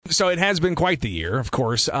So it has been quite the year, of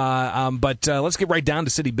course. But let's get right down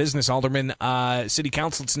to city business, Alderman. City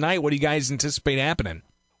Council tonight, what do you guys anticipate happening?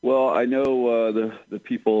 Well, I know the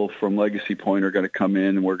people from Legacy Point are going to come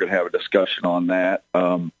in, and we're going to have a discussion on that.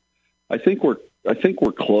 I think we're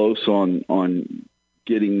close on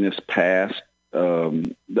getting this passed.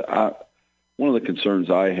 One of the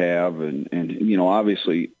concerns I have, and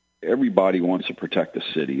obviously everybody wants to protect the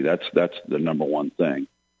city. That's the number one thing.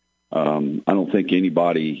 I don't think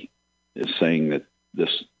anybody is saying that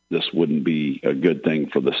this wouldn't be a good thing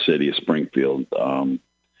for the city of Springfield.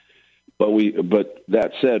 But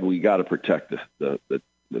that said, we got to protect the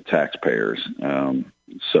taxpayers.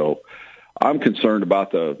 So I'm concerned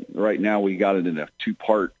about right now we got it in a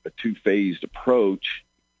two-phased approach.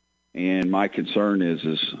 And my concern is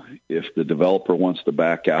if the developer wants to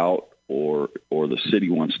back out or the city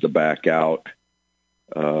wants to back out,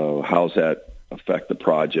 how's that affect the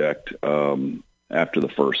project after the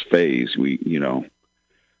first phase?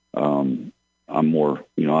 I'm more,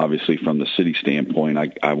 obviously from the city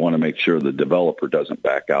standpoint, I want to make sure the developer doesn't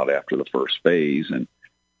back out after the first phase, and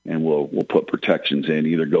we'll put protections in,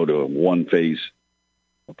 either go to a one-phase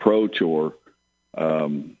approach or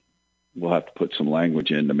we'll have to put some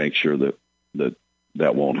language in to make sure that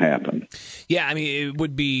won't happen. Yeah, I mean, it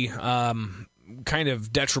would be kind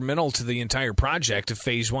of detrimental to the entire project if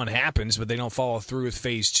phase one happens, but they don't follow through with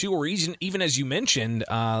phase two, or even as you mentioned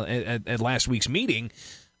at last week's meeting,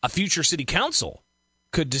 a future city council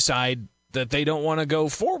could decide that they don't want to go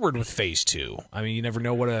forward with phase two. I mean, you never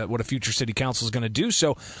know what a future city council is going to do.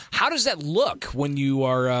 So how does that look when you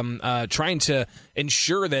are trying to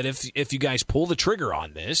ensure that if you guys pull the trigger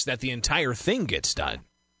on this, that the entire thing gets done?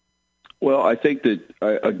 Well, I think that,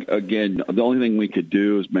 again, the only thing we could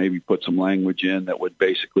do is maybe put some language in that would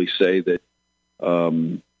basically say that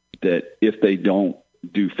that if they don't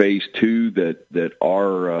do phase two, that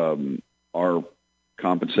our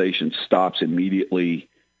compensation stops immediately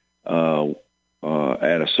at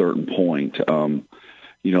a certain point.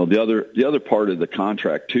 The other part of the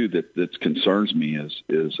contract too that concerns me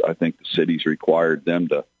is I think the city's required them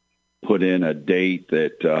to put in a date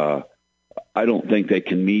that I don't think they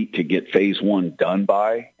can meet to get phase one done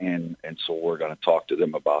by, and so we're going to talk to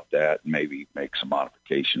them about that and maybe make some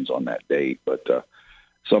modifications on that date. But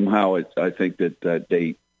somehow I think that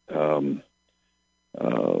date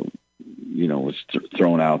was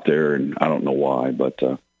thrown out there, and I don't know why. But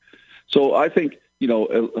so I think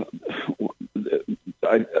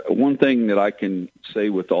one thing that I can say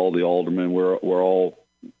with all the aldermen, we're all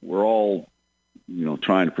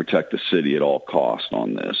trying to protect the city at all costs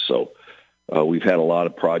on this. So we've had a lot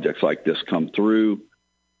of projects like this come through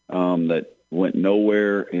that went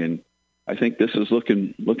nowhere, and I think this is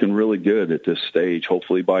looking really good at this stage.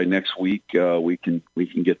 Hopefully by next week we can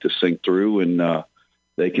get this thing through, and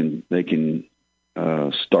they can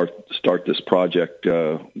start this project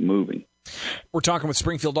moving. We're talking with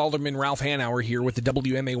Springfield Alderman Ralph Hanauer here with the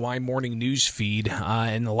WMAY Morning News Feed,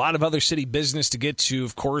 and a lot of other city business to get to.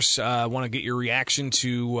 Of course, I want to get your reaction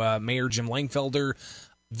to Mayor Jim Langfelder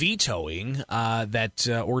vetoing that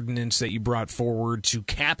ordinance that you brought forward to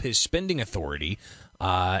cap his spending authority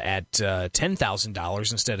at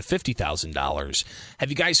 $10,000 instead of $50,000. Have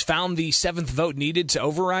you guys found the seventh vote needed to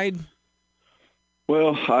override?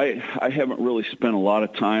 Well, I haven't really spent a lot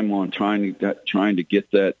of time on trying to get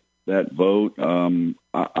that vote. We'll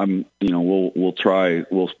try.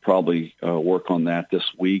 We'll probably work on that this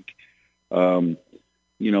week.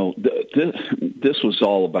 This was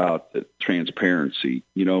all about transparency.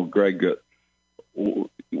 Greg,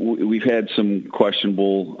 we've had some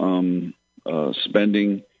questionable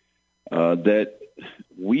spending that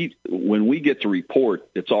when we get the report,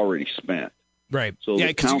 it's already spent. Right. So yeah,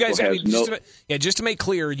 because you guys just to make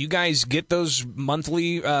clear, you guys get those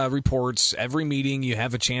monthly reports every meeting. You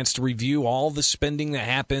have a chance to review all the spending that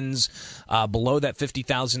happens below that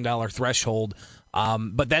 $50,000 threshold.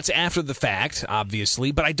 But that's after the fact,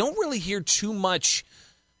 obviously. But I don't really hear too much,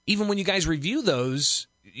 even when you guys review those.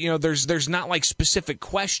 There's not like specific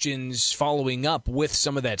questions following up with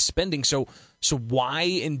some of that spending. So why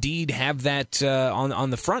indeed have that on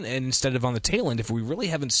the front end instead of on the tail end if we really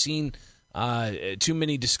haven't seen too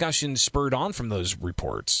many discussions spurred on from those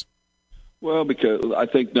reports? Well, because I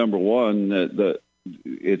think number one that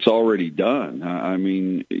it's already done. I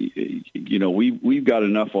mean, we've got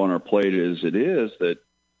enough on our plate as it is that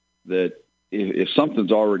if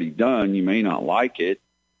something's already done, you may not like it,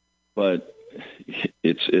 but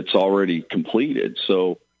it's already completed.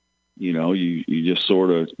 So, you just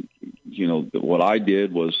sort of, what I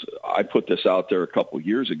did was I put this out there a couple of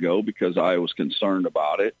years ago because I was concerned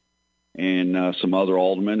about it. And some other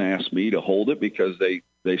aldermen asked me to hold it because they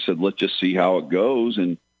they said, let's just see how it goes.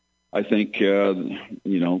 And I think,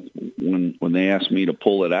 when they asked me to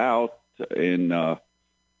pull it out and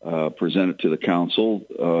present it to the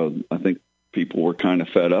council, I think people were kind of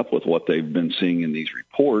fed up with what they've been seeing in these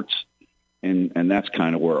reports, and that's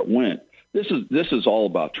kind of where it went. This is all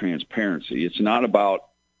about transparency. It's not about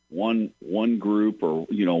one group or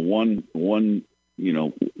one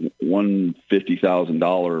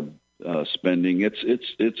 $50,000 spending.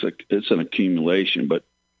 It's an accumulation, but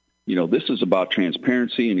this is about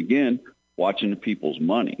transparency and, again, watching the people's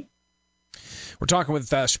money. We're talking with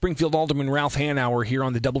Springfield Alderman Ralph Hanauer here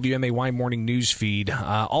on the WMAY Morning News Feed.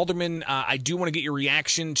 Alderman, I do want to get your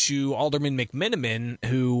reaction to Alderman McMenamin,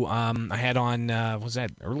 who I had on, was that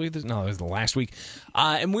earlier? No, it was the last week.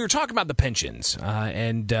 And we were talking about the pensions,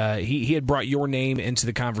 and he had brought your name into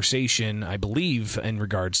the conversation, I believe, in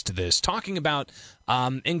regards to this, talking about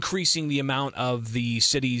increasing the amount of the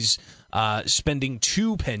city's spending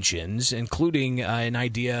to pensions, including an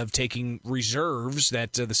idea of taking reserves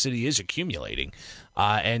that the city is accumulating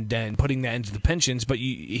and putting that into the pensions. But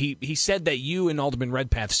he said that you and Alderman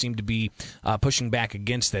Redpath seem to be pushing back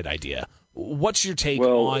against that idea. What's your take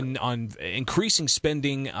on increasing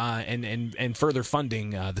spending and further funding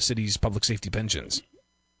the city's public safety pensions?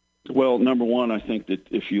 Well, number one, I think that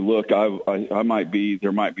if you look, I'm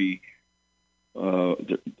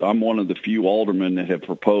one of the few aldermen that have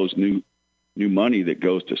proposed new money that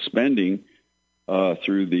goes to spending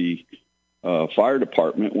through the fire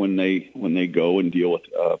department when they go and deal with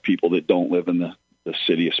people that don't live in the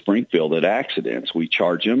city of Springfield at accidents. We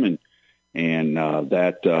charge them, and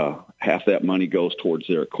that half that money goes towards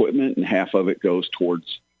their equipment, and half of it goes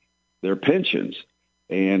towards their pensions.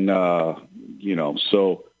 And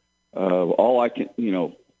so all I can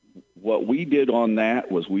what we did on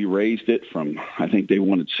that was we raised it from, I think they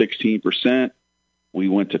wanted 16%. We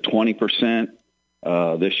went to 20%.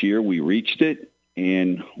 This year we reached it,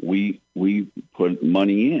 and we put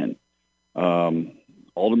money in.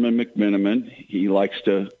 Alderman McMenamin, he likes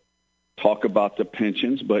to talk about the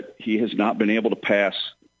pensions, but he has not been able to pass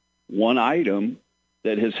one item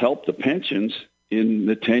that has helped the pensions in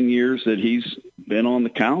the 10 years that he's been on the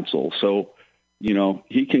council. So,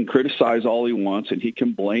 he can criticize all he wants and he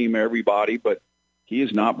can blame everybody, but he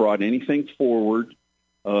has not brought anything forward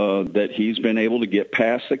that he's been able to get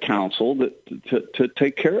past the council to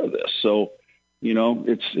take care of this. So,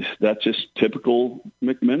 that's just typical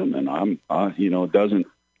McMenamin.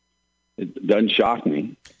 It doesn't shock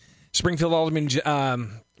me. Springfield Alderman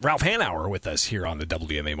Ralph Hanauer with us here on the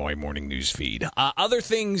WMAY Morning News Feed. Other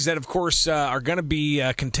things that, of course, are going to be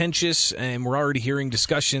contentious, and we're already hearing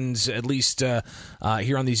discussions, at least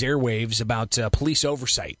here on these airwaves, about police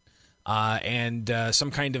oversight and some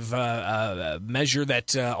kind of measure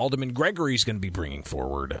that Alderman Gregory is going to be bringing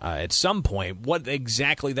forward at some point. What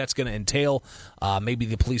exactly that's going to entail? Maybe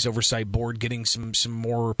the Police Oversight Board getting some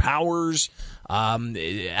more powers.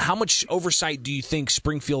 How much oversight do you think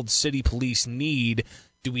Springfield City Police need?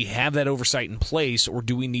 Do we have that oversight in place, or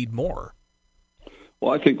do we need more?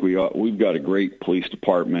 Well, I think we've got a great police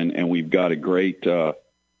department, and we've got a great, I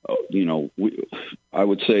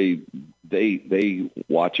would say they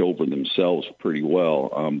watch over themselves pretty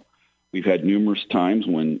well. We've had numerous times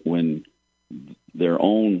when their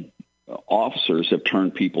own officers have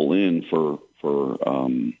turned people in for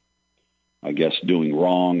I guess doing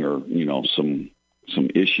wrong or some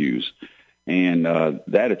issues. And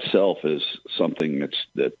that itself is something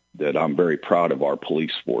that I'm very proud of our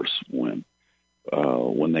police force when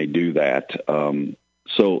they do that. So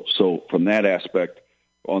from that aspect,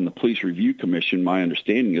 on the Police Review Commission, my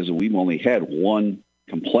understanding is that we've only had one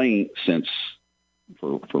complaint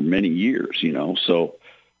for many years. So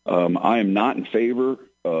I am not in favor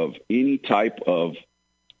of any type of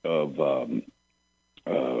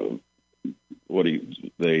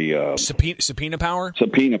subpoena power?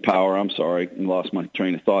 Subpoena power. I'm sorry, I lost my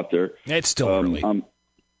train of thought there. It's still early. I'm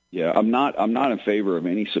not in favor of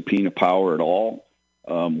any subpoena power at all.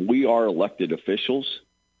 We are elected officials.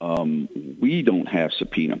 We don't have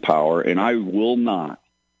subpoena power, and I will not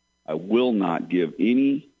give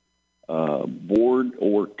any board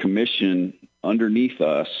or commission underneath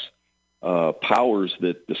us powers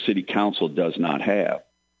that the city council does not have.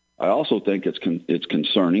 I also think it's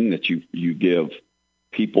concerning that you give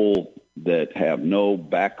people that have no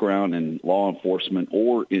background in law enforcement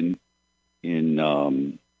or in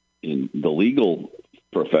the legal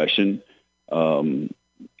profession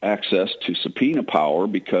access to subpoena power,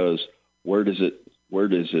 because where does it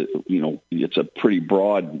it's a pretty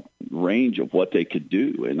broad range of what they could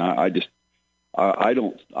do, and I I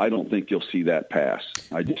don't think you'll see that pass.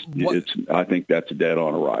 I think that's dead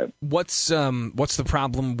on arrival. What's the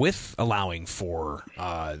problem with allowing for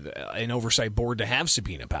an oversight board to have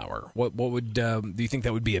subpoena power? What would do you think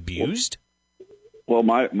that would be abused? Well,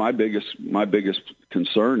 my biggest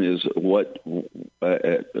concern is what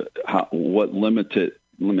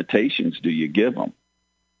limitations do you give them?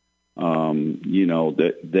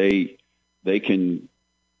 That they can,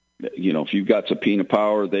 if you've got subpoena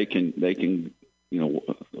power, they can,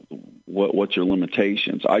 what's your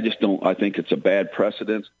limitations? I think it's a bad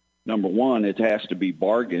precedent. Number one, it has to be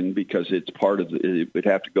bargained because it's part of it would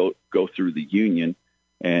have to go through the union,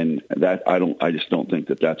 and that I just don't think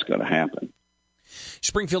that that's going to happen.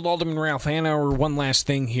 Springfield Alderman Ralph Hanauer, one last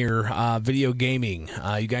thing here, video gaming.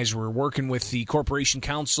 You guys were working with the Corporation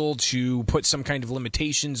Council to put some kind of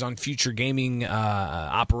limitations on future gaming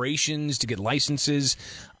operations to get licenses.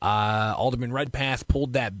 Alderman Redpath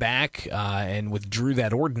pulled that back and withdrew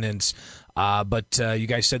that ordinance. But you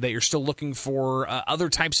guys said that you're still looking for other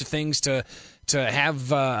types of things to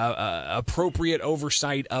have appropriate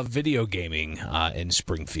oversight of video gaming in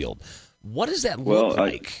Springfield. What does that look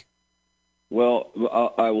like? Well,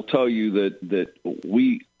 I will tell you that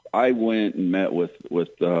I went and met with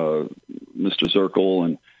Mr.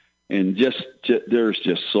 Zirkle and just there's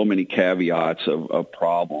just so many caveats of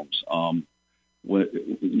problems.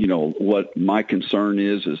 What my concern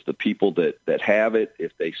is the people that have it,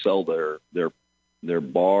 if they sell their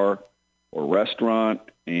bar or restaurant,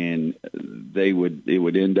 and it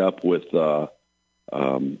would end up with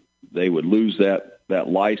they would lose that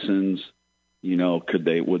license. Would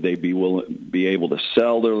they be able to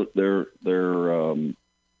sell their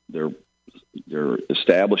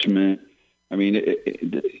establishment? I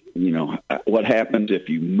mean, what happens if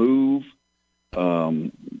you move?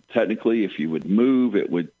 Technically, if you would move,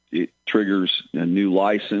 it triggers a new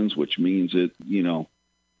license, which means there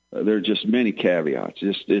are just many caveats.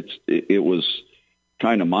 It was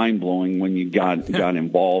kind of mind blowing when you got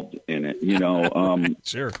involved in it.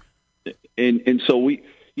 Sure. And so we.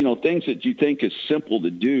 Things that you think is simple to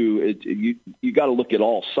do, you got to look at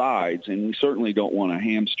all sides, and we certainly don't want to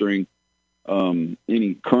hamstring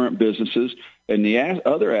any current businesses. And the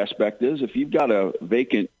other aspect is, if you've got a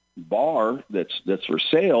vacant bar that's for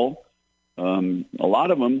sale, a lot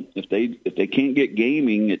of them, if they can't get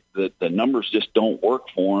gaming, the numbers just don't work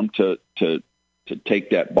for them to take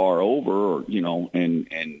that bar over, or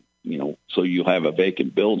so you'll have a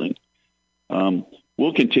vacant building.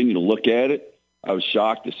 We'll continue to look at it. I was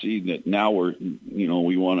shocked to see that now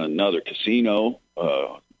we want another casino,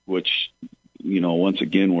 which, once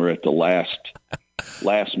again, we're at the last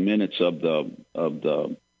minutes of the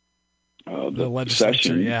legislature.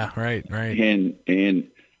 session. Yeah, right. And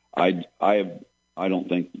I don't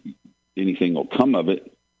think anything will come of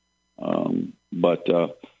it. But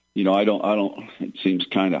I don't. It seems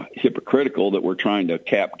kind of hypocritical that we're trying to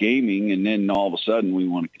cap gaming, and then all of a sudden we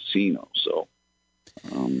want a casino. So.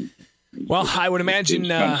 Well, I would imagine,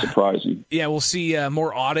 kind of surprising. Yeah, we'll see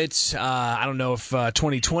more audits. I don't know if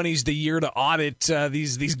 2020 is the year to audit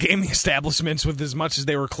these gaming establishments with as much as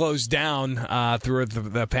they were closed down throughout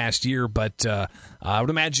the past year. But I would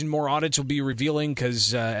imagine more audits will be revealing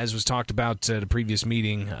because, as was talked about at the previous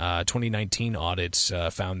meeting, 2019 audits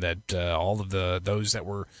found that all of those that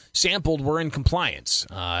were sampled were in compliance.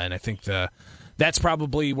 And I think that's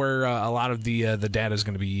probably where a lot of the data is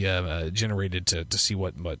going to be generated to see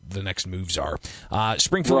what the next moves are.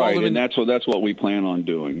 Springfield right, Alderman, and that's what we plan on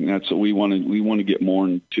doing. That's what we want to get more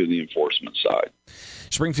into the enforcement side.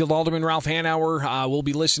 Springfield Alderman Ralph Hanauer will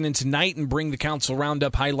be listening tonight and bring the council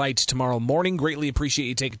roundup highlights tomorrow morning. Greatly appreciate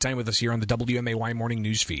you taking time with us here on the WMAY Morning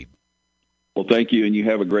News Feed. Well, thank you, and you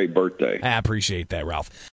have a great birthday. I appreciate that, Ralph.